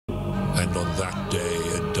And on that day,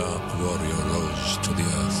 a dark warrior rose to the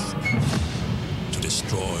earth to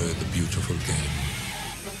destroy the beautiful game.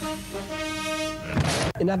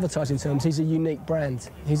 In advertising terms, he's a unique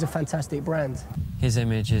brand. He's a fantastic brand. His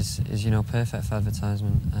image is perfect for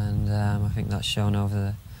advertisement, and I think that's shown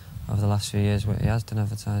over the last few years where he has done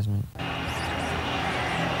advertisement.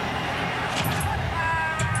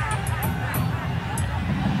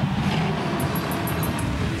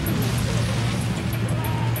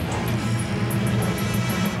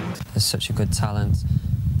 There's such a good talent,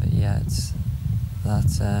 but yet that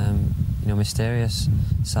mysterious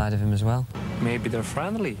side of him as well. Maybe they're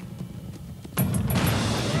friendly.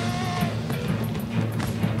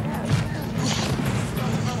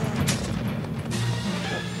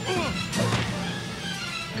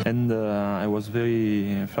 And I was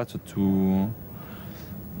very flattered to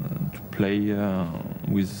play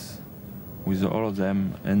with all of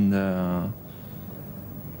them, and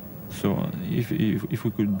so if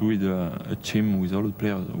we could build a team with all the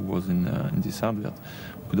players who was in this advert,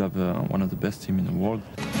 we could have one of the best teams in the world.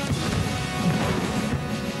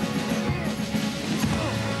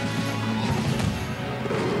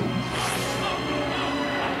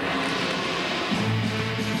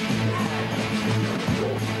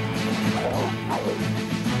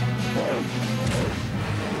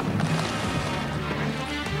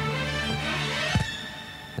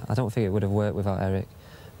 I don't think it would have worked without Eric,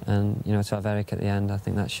 and to have Eric at the end, I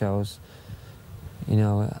think that shows,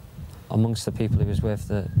 amongst the people he was with,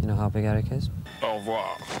 that how big Eric is. Au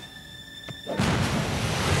revoir.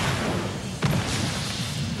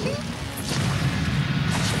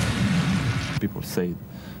 People say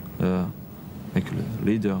make a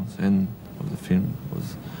leader, and the film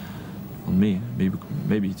was on me.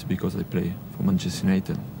 Maybe it's because I play for Manchester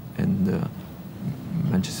United, and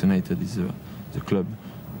Manchester United is the club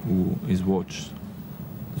who is watched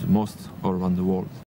the most all around the world.